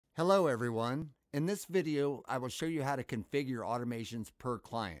Hello everyone. In this video, I will show you how to configure automations per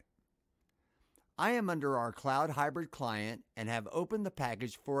client. I am under our Cloud Hybrid client and have opened the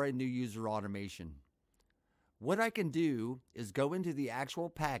package for a new user automation. What I can do is go into the actual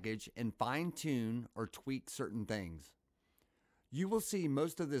package and fine-tune or tweak certain things. You will see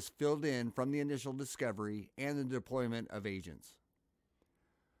most of this filled in from the initial discovery and the deployment of agents.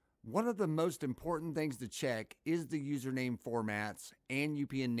 One of the most important things to check is the username formats and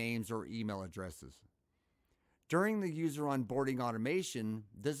UPN names or email addresses. During the user onboarding automation,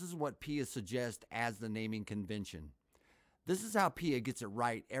 this is what Pia suggests as the naming convention. This is how Pia gets it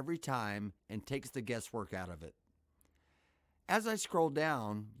right every time and takes the guesswork out of it. As I scroll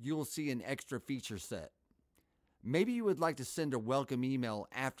down, you will see an extra feature set. Maybe you would like to send a welcome email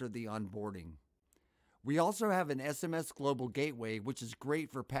after the onboarding. We also have an SMS Global Gateway, which is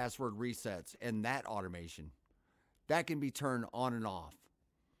great for password resets and that automation. That can be turned on and off.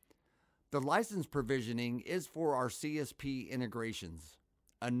 The license provisioning is for our CSP integrations.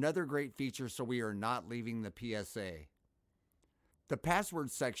 Another great feature so we are not leaving the PSA. The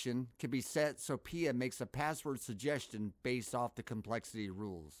password section can be set so Pia makes a password suggestion based off the complexity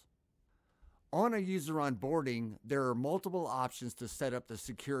rules. On a user onboarding, there are multiple options to set up the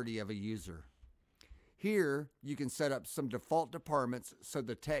security of a user. Here, you can set up some default departments so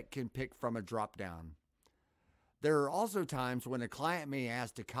the tech can pick from a drop-down. There are also times when a client may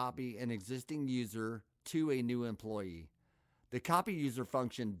ask to copy an existing user to a new employee. The copy user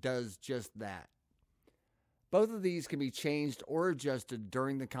function does just that. Both of these can be changed or adjusted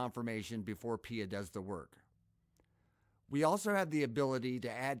during the confirmation before Pia does the work. We also have the ability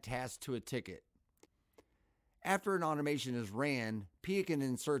to add tasks to a ticket. After an automation is ran, Pia can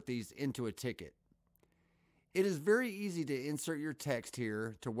insert these into a ticket. It is very easy to insert your text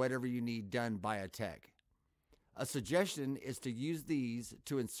here to whatever you need done by a tech. A suggestion is to use these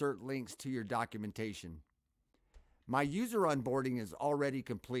to insert links to your documentation. My user onboarding is already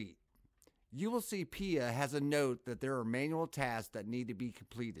complete. You will see Pia has a note that there are manual tasks that need to be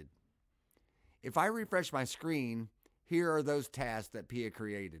completed. If I refresh my screen, here are those tasks that Pia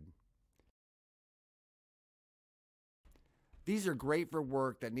created. These are great for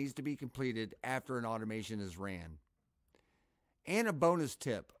work that needs to be completed after an automation is ran. And a bonus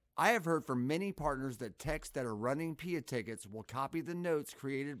tip, I have heard from many partners that techs that are running Pia tickets will copy the notes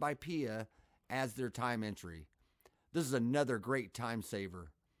created by Pia as their time entry. This is another great time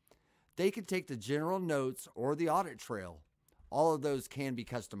saver. They can take the general notes or the audit trail. All of those can be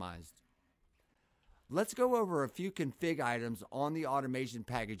customized. Let's go over a few config items on the automation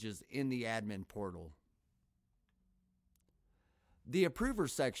packages in the admin portal. The approver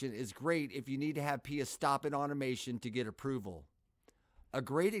section is great if you need to have Pia stop an automation to get approval. A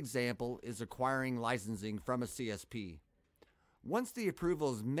great example is acquiring licensing from a CSP. Once the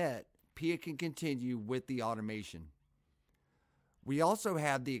approval is met, Pia can continue with the automation. We also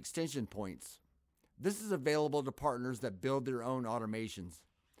have the extension points. This is available to partners that build their own automations.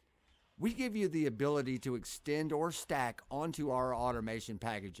 We give you the ability to extend or stack onto our automation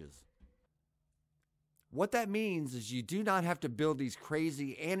packages. What that means is you do not have to build these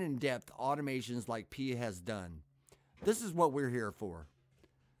crazy and in-depth automations like Pia has done. This is what we're here for.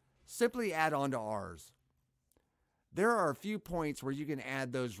 Simply add on to ours. There are a few points where you can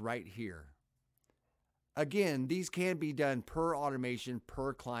add those right here. Again, these can be done per automation,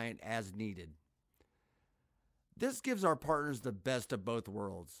 per client as needed. This gives our partners the best of both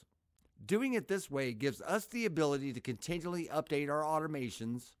worlds. Doing it this way gives us the ability to continually update our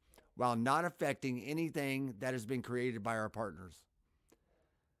automations while not affecting anything that has been created by our partners.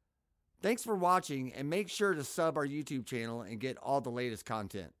 Thanks for watching, and make sure to sub our YouTube channel and get all the latest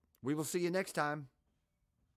content. We will see you next time.